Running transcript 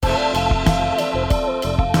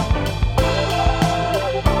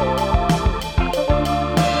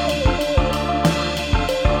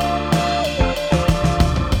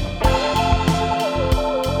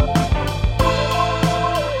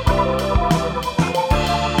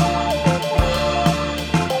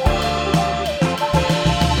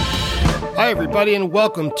everybody, and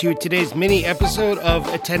welcome to today's mini episode of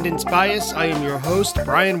Attendance Bias. I am your host,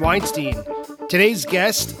 Brian Weinstein. Today's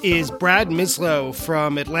guest is Brad Mislow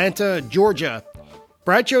from Atlanta, Georgia.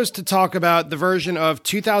 Brad chose to talk about the version of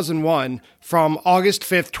 2001 from August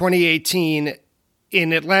 5th, 2018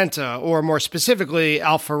 in Atlanta, or more specifically,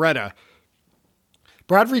 Alpharetta.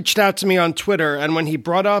 Brad reached out to me on Twitter, and when he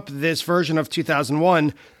brought up this version of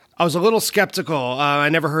 2001, I was a little skeptical. I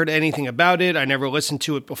never heard anything about it. I never listened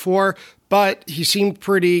to it before, but he seemed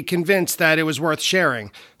pretty convinced that it was worth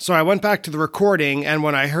sharing. So I went back to the recording, and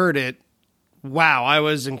when I heard it, wow, I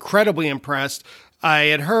was incredibly impressed. I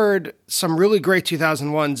had heard some really great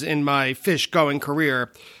 2001s in my fish-going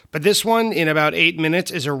career, but this one, in about 8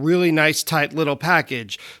 minutes, is a really nice, tight little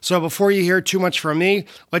package. So before you hear too much from me,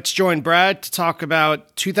 let's join Brad to talk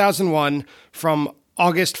about 2001 from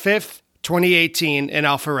August 5th, 2018 in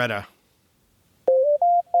Alpharetta.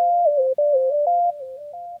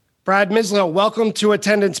 Brad Mislow, welcome to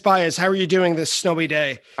Attendance Bias. How are you doing this snowy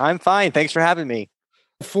day? I'm fine. Thanks for having me.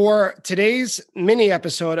 For today's mini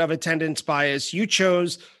episode of Attendance Bias, you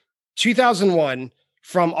chose 2001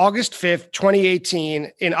 from August 5th,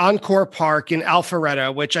 2018 in Encore Park in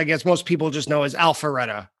Alpharetta, which I guess most people just know as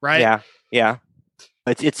Alpharetta, right? Yeah.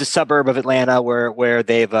 It's a suburb of Atlanta where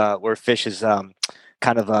Phish is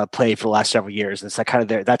kind of played for the last several years. And it's like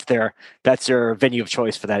kind of that's their venue of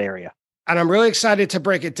choice for that area. And I'm really excited to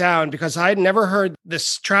break it down because I had never heard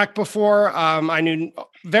this track before. I knew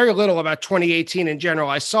very little about 2018 in general.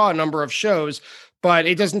 I saw a number of shows, but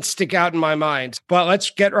it doesn't stick out in my mind. But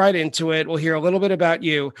let's get right into it. We'll hear a little bit about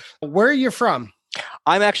you. Where are you from?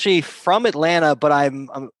 I'm actually from Atlanta, but I'm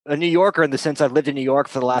a New Yorker in the sense I've lived in New York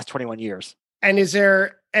for the last 21 years. And is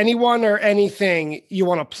there anyone or anything you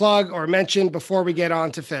want to plug or mention before we get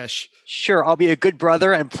on to Phish? Sure. I'll be a good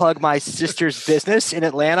brother and plug my sister's business in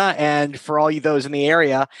Atlanta. And for all you those in the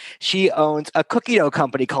area, she owns a cookie dough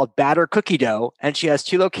company called Batter Cookie Dough. And she has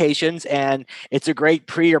 2 locations, and it's a great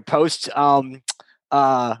pre or post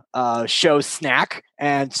show snack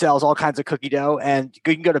and sells all kinds of cookie dough. And you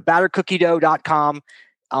can go to battercookiedough.com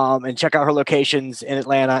and check out her locations in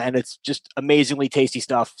Atlanta. And it's just amazingly tasty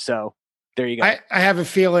stuff. So there you go. I have a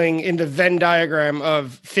feeling in the Venn diagram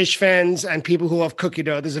of Phish fans and people who love cookie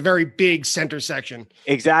dough, there's a very big center section.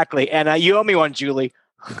 Exactly. And you owe me one, Julie.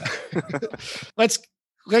 Let's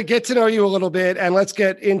get to know you a little bit, and let's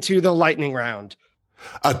get into the lightning round.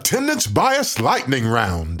 Attendance Bias Lightning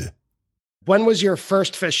Round. When was your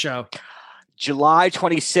first Phish show? July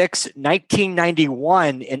 26,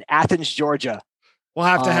 1991 in Athens, Georgia. We'll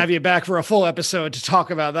have to have you back for a full episode to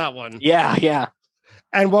talk about that one. Yeah.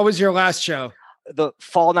 And what was your last show? The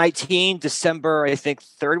fall 19, December, I think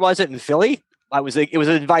 3rd, was it, in Philly? It was an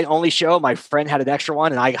invite only show. My friend had an extra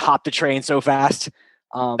one and I hopped the train so fast.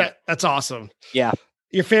 That's awesome. Yeah.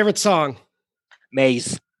 Your favorite song?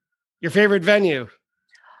 Maze. Your favorite venue?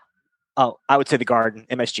 Oh, I would say the Garden,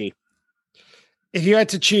 MSG. If you had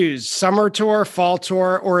to choose summer tour, fall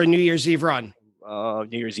tour, or a New Year's Eve run? New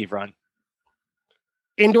Year's Eve run.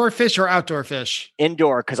 Indoor Phish or outdoor Phish?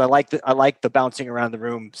 Indoor, because I like the bouncing around the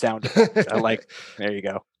room sound. There you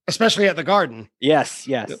go. Especially at the Garden. Yes.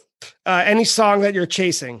 Any song that you're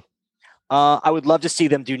chasing? I would love to see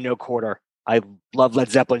them do No Quarter. I love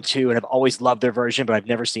Led Zeppelin too, and I've always loved their version, but I've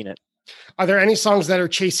never seen it. Are there any songs that are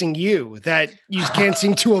chasing you that you can't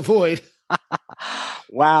seem to avoid?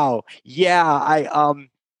 Wow. Yeah.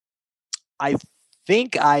 I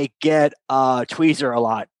think I get Tweezer a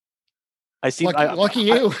lot. Lucky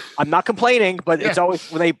you. I'm not complaining, but It's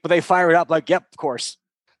always when they fire it up, like, yep, of course.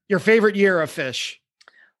 Your favorite year of Phish?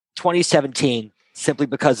 2017, simply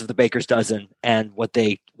because of the Baker's Dozen and what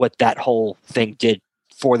that whole thing did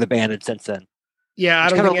for the band, and since then. Yeah, I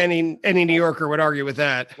don't think any New Yorker would argue with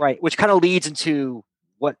that. Right, which kind of leads into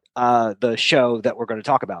what the show that we're going to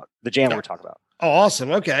talk about, the jam we're talking about. Oh, awesome.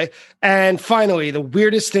 Okay. And finally, the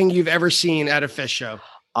weirdest thing you've ever seen at a Phish show?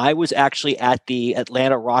 I was actually at the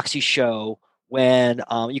Atlanta Roxy show when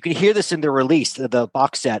you can hear this in the release, the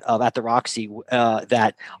box set of At the Roxy,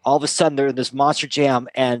 that all of a sudden they're in this monster jam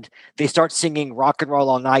and they start singing Rock and Roll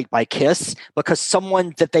All Night by Kiss because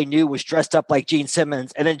someone that they knew was dressed up like Gene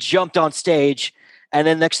Simmons and then jumped on stage. And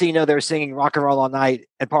then next thing you know, they were singing Rock and Roll All Night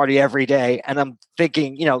and Party Every Day. And I'm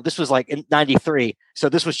thinking, this was like in 93. So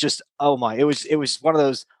this was just, oh my, it was one of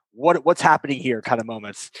those, what's happening here kind of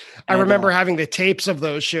moments. I remember having the tapes of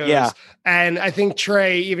those shows. Yeah. And I think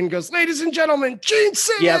Trey even goes, ladies and gentlemen, Gene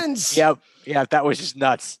Simmons. Yep. That was just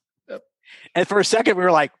nuts. Yep. And for a second we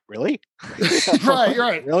were like, really?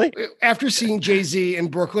 Right. Really? After seeing Jay-Z in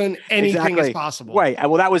Brooklyn, anything is possible. Right.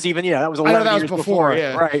 Well, that was even, that was 11 years before.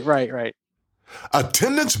 Yeah. Right.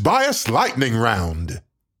 Attendance Bias Lightning Round.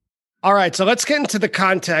 All right, so let's get into the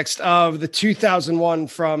context of the 2001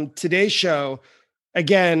 from today's show,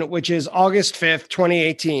 again, which is August 5th,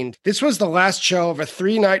 2018. This was the last show of a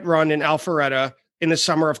 3-night run in Alpharetta in the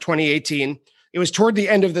summer of 2018. It was toward the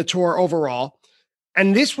end of the tour overall.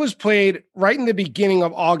 And this was played right in the beginning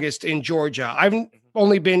of August in Georgia. I've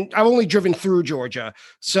only driven through Georgia.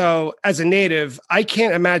 So as a native, I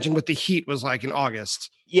can't imagine what the heat was like in August.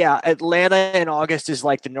 Yeah, Atlanta in August is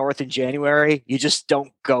like the North in January. You just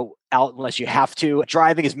don't go out unless you have to.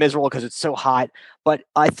 Driving is miserable because it's so hot. But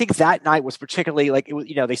I think that night was particularly like, it was,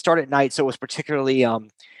 they started at night, so it was particularly,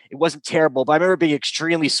 it wasn't terrible. But I remember being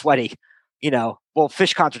extremely sweaty. Well,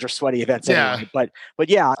 Phish concerts are sweaty events anyway. But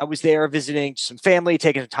yeah, I was there visiting some family,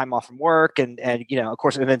 taking some time off from work, and of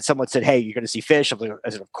course, and then someone said, "Hey, you're going to see Phish." I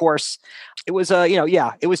said, "Of course." It was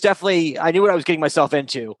it was definitely, I knew what I was getting myself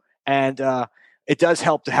into, and it does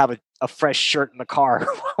help to have a fresh shirt in the car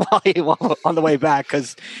while on the way back,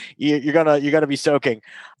 because you're gonna be soaking.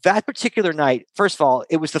 That particular night, first of all,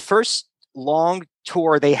 it was the first long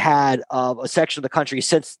tour they had of a section of the country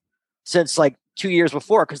since like 2 years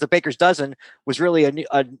before, because the Baker's Dozen was really a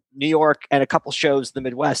New York and a couple shows in the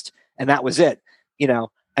Midwest, and that was it.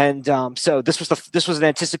 And so this was an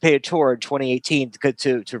anticipated tour in 2018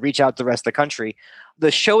 to reach out to the rest of the country. The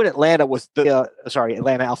show in Atlanta was Atlanta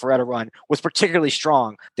Alpharetta run was particularly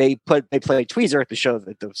strong. They played Tweezer, the show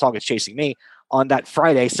that the song is Chasing Me, on that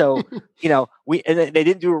Friday. So they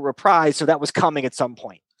didn't do a reprise, so that was coming at some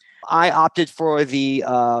point. I opted for the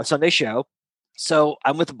Sunday show. So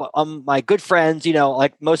I'm with my good friends,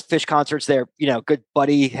 like most Phish concerts, they're, good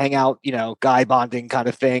buddy hangout, guy bonding kind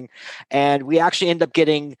of thing. And we actually end up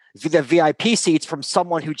getting the VIP seats from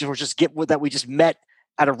someone who that we just met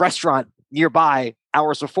at a restaurant nearby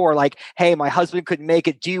hours before. Like, hey, my husband couldn't make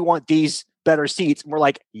it. Do you want these better seats? And we're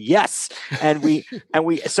like, yes. And we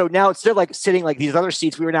so now instead of like sitting like these other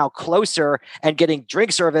seats, we were now closer and getting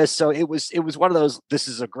drink service. So it was one of those, this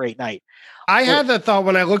is a great night. I had that thought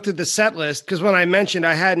when I looked at the set list, because when I mentioned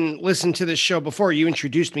I hadn't listened to this show before, you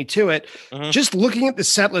introduced me to it. Mm-hmm. Just looking at the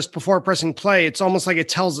set list before pressing play, it's almost like it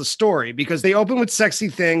tells a story, because they open with Sexy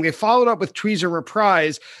Thing, they followed up with Tweezer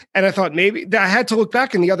Reprise, and I thought maybe I had to look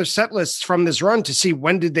back in the other set lists from this run to see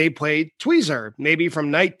when did they play Tweezer. Maybe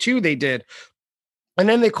from night 2 they did. And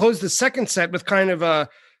then they closed the second set with kind of a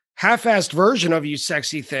half-assed version of You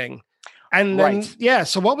Sexy Thing. And then, right. Yeah,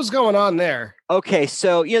 so what was going on there? Okay,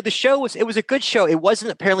 so, the show was a good show. It wasn't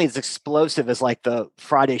apparently as explosive as like the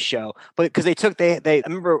Friday show, but because I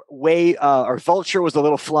remember Vulture was a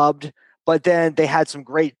little flubbed, but then they had some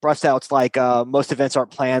great bust outs like Most Events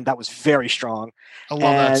Aren't Planned. That was very strong. I love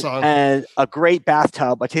that song. And a great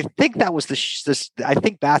Bathtub. I think that was I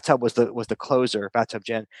think Bathtub was the closer, Bathtub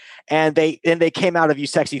Jen. And they came out of You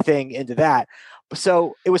Sexy Thing into that.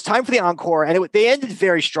 So it was time for the encore, and they ended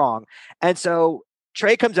very strong. And so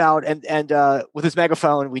Trey comes out and with his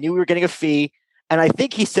megaphone. We knew we were getting a fee, and I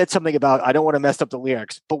think he said something about, I don't want to mess up the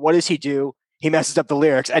lyrics. But what does he do? He messes up the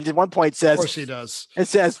lyrics, and at one point says, "Of course he does." It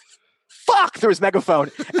says, "Fuck," through his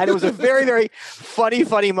megaphone, and it was a very, very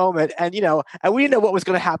funny moment. And and we didn't know what was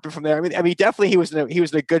going to happen from there. I mean, definitely he was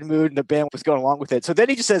in a good mood, and the band was going along with it. So then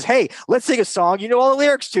he just says, "Hey, let's sing a song you know all the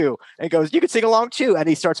lyrics to," and he goes, "You can sing along too." And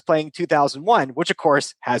he starts playing 2001, which of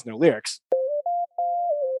course has no lyrics.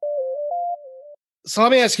 So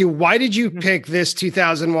let me ask you, why did you pick this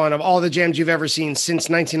 2001 of all the jams you've ever seen since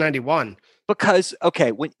 1991? Because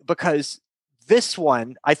this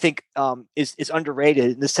one I think is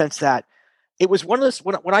underrated in the sense that it was one of those,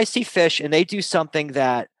 when I see Phish and they do something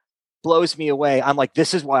that blows me away, I'm like,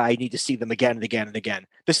 this is why I need to see them again and again and again.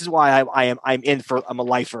 This is why I'm a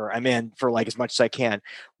lifer. I'm in for like as much as I can.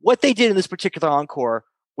 What they did in this particular encore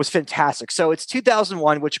was fantastic. So it's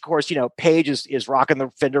 2001, which of course, Page is rocking the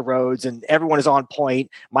Fender Rhodes and everyone is on point.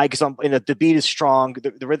 Mike is on, the beat is strong.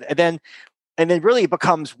 And then really it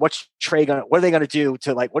becomes, what are they going to do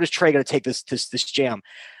to, like, what is Trey going to take this jam?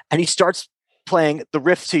 And he starts playing the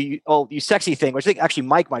riff to You Sexy Thing, which I think actually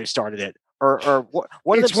Mike might've started it. Or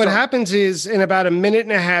what happens is in about a minute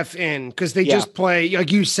and a half in, because they just play,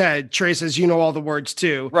 like you said, Trey says, you know all the words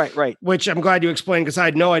too. Right. Which I'm glad you explained, because I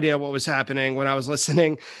had no idea what was happening when I was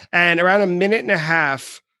listening. And around a minute and a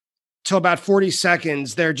half till about 40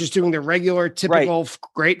 seconds, they're just doing the regular, typical,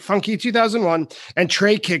 great funky 2001. And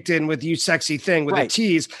Trey kicked in with You Sexy Thing with a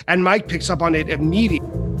tease, and Mike picks up on it immediately.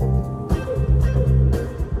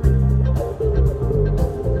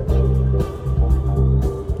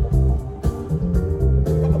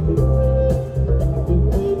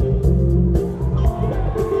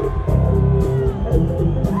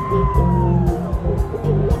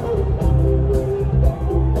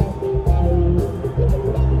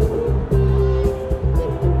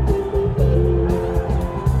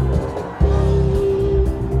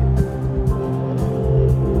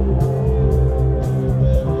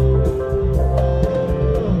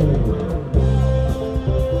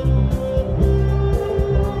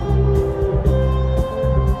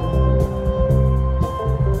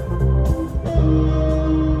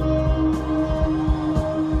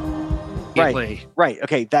 Right.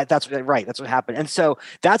 Okay. That's right. That's what happened. And so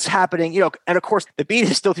that's happening, and of course the beat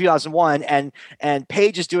is still 2001 and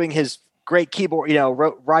Page is doing his great keyboard,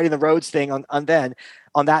 riding the roads thing on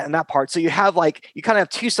that part. So you have you kind of have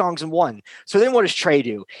two songs in one. So then what does Trey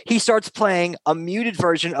do? He starts playing a muted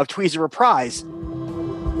version of Tweezer Reprise.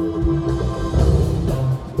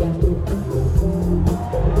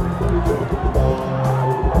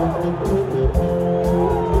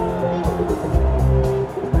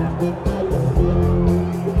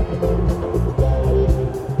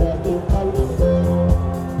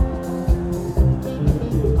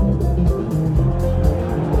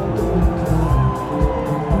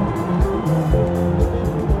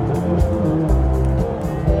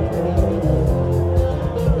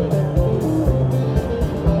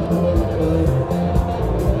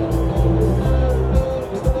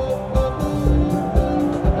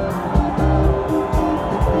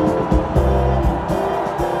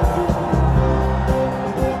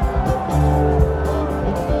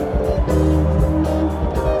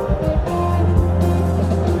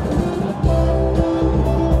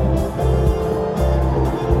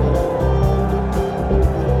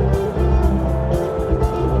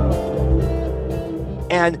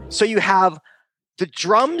 And so you have the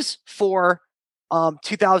drums for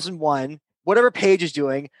 2001, whatever Page is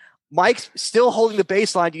doing. Mike's still holding the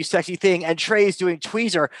bass line to You Sexy Thing, and Trey is doing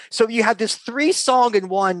Tweezer. So you have this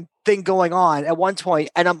 3-song-in-one thing going on at one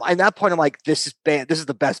point, and at that point I'm like, this is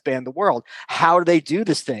the best band in the world. How do they do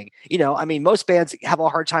this thing? Most bands have a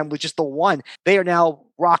hard time with just the one. They are now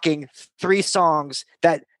rocking 3 songs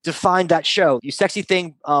that defined that show. You Sexy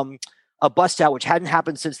Thing, a Bust Out, which hadn't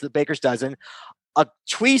happened since the Baker's Dozen. A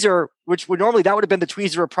Tweezer, which would normally that would have been the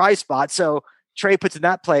Tweezer Reprise spot. So Trey puts in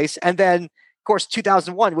that place, and then of course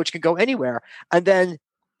 2001, which can go anywhere. And then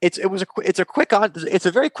it's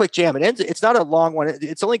a very quick jam. It ends. It's not a long one.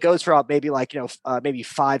 It only goes for maybe maybe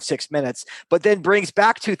 5-6 minutes, but then brings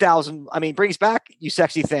back brings back You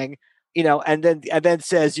Sexy Thing, and then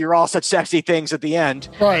says You're All Such Sexy Things at the end.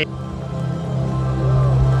 Right.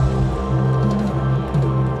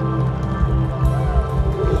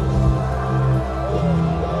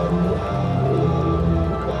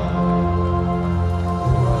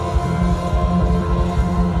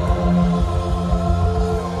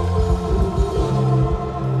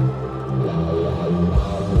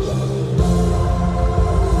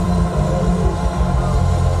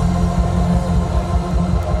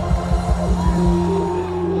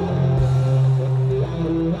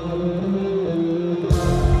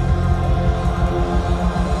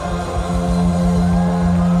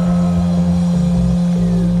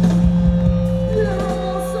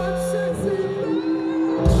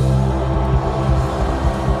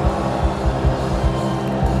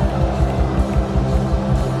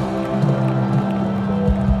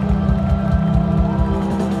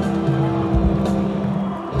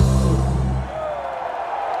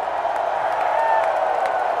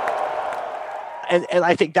 And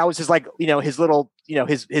I think that was his his little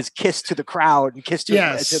his kiss to the crowd and kiss to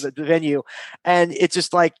the venue, and it's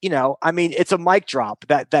just it's a mic drop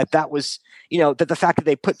that was that the fact that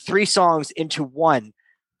they put 3 songs into one,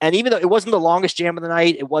 and even though it wasn't the longest jam of the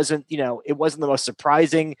night, it wasn't the most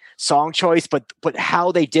surprising song choice, but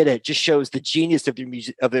how they did it just shows the genius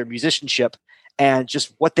of their musicianship and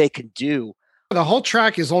just what they can do. The whole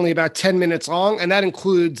track is only about 10 minutes long, and that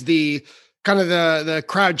includes the kind of the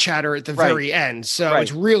crowd chatter at the very end. So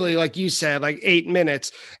it's really, like you said, 8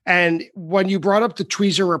 minutes. And when you brought up the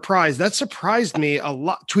Tweezer Reprise, that surprised me a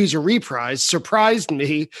lot. Tweezer Reprise surprised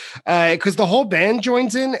me because the whole band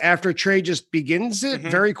joins in after Trey just begins it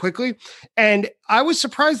very quickly. And I was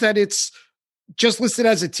surprised that it's just listed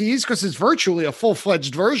as a tease because it's virtually a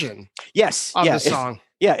full-fledged version of the song.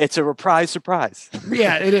 It's a reprise surprise.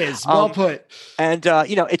 Yeah, it is. Well put. And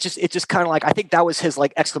it just kind of I think that was his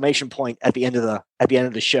exclamation point at the end of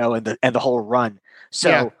the show and the whole run.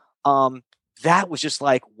 So that was just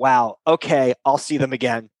wow, okay, I'll see them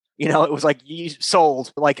again. It was you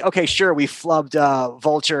sold. Okay, sure, we flubbed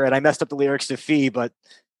Vulture and I messed up the lyrics to Fee, but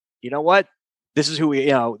you know what? This is who we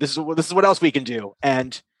this is what else we can do.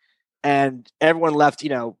 And everyone left,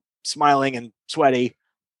 smiling and sweaty.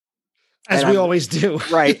 As we always do.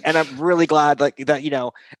 Right. And I'm really glad that,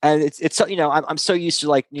 and it's I'm so used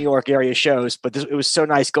to New York area shows, but it was so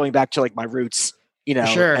nice going back to my roots,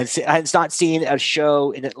 Sure. And it's not seen a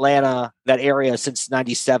show in Atlanta, that area, since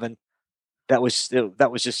 97. That was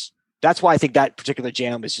just, that's why I think that particular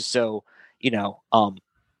jam is just so, it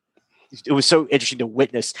was so interesting to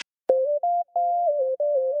witness.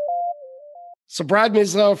 So Brad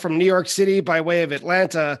Mislow from New York City by way of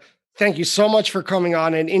Atlanta Thank you so much for coming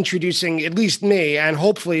on and introducing at least me and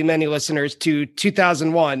hopefully many listeners to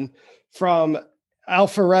 2001 from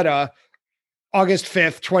Alpharetta, August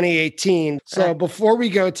 5th, 2018. So before we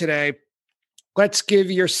go today, let's give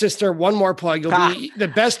your sister one more plug. You'll be the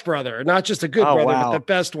best brother, not just a good brother, but the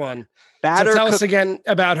best one. So tell us again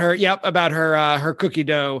about her. Yep, about her cookie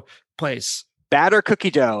dough place. Batter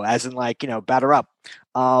Cookie Dough, as in batter up.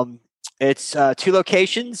 It's 2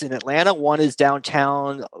 locations in Atlanta. One is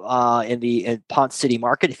downtown in Ponce City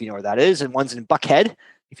Market, if you know where that is, and one's in Buckhead.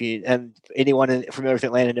 And anyone familiar with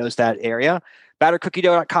Atlanta knows that area.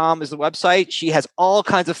 BatterCookieDough.com is the website. She has all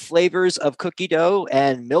kinds of flavors of cookie dough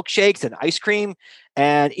and milkshakes and ice cream,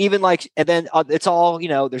 and even it's all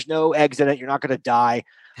there's no eggs in it. You're not going to die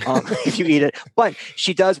if you eat it. But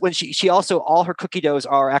she does she also all her cookie doughs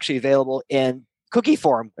are actually available in cookie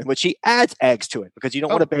form, in which she adds eggs to it because you don't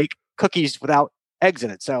want to bake cookies without eggs in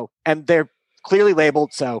it. So, and they're clearly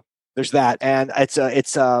labeled. So there's that. And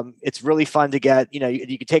it's really fun to get, you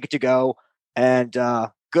can take it to go, and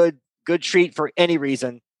good treat for any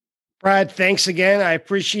reason. Brad, thanks again. I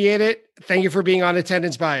appreciate it. Thank you for being on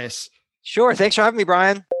Attendance Bias. Sure. Thanks for having me,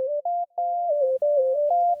 Brian.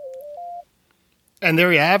 And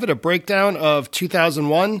there you have it, a breakdown of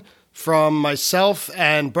 2001 from myself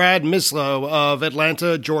and Brad Mislow of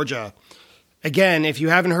Atlanta, Georgia. Again, if you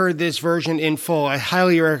haven't heard this version in full, I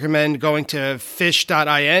highly recommend going to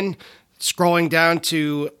fish.in, scrolling down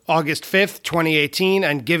to August 5th, 2018,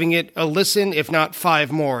 and giving it a listen, if not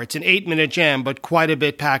 5 more. It's an 8-minute jam, but quite a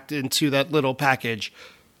bit packed into that little package.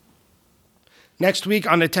 Next week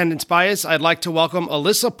on Attendance Bias, I'd like to welcome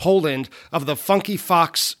Alyssa Poland of the Funky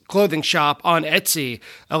Fox clothing shop on Etsy.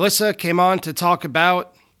 Alyssa came on to talk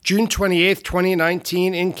about June 28th,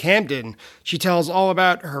 2019 in Camden. She tells all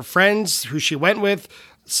about her friends, who she went with,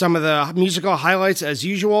 some of the musical highlights as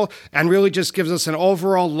usual, and really just gives us an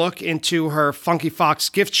overall look into her Funky Fox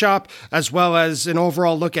gift shop, as well as an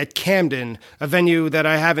overall look at Camden, a venue that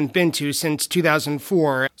I haven't been to since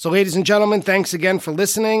 2004. So ladies and gentlemen, thanks again for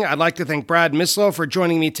listening. I'd like to thank Brad Mislow for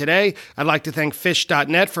joining me today. I'd like to thank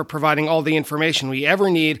Fish.net for providing all the information we ever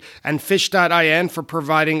need, and Fish.in for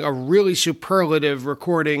providing a really superlative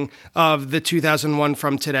recording of the 2001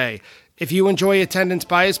 from today. If you enjoy Attendance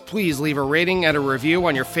Bias, please leave a rating and a review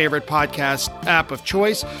on your favorite podcast app of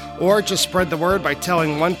choice, or just spread the word by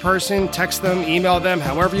telling one person, text them, email them,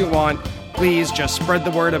 however you want. Please just spread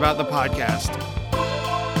the word about the podcast.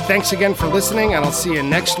 Thanks again for listening, and I'll see you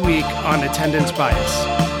next week on Attendance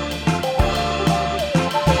Bias.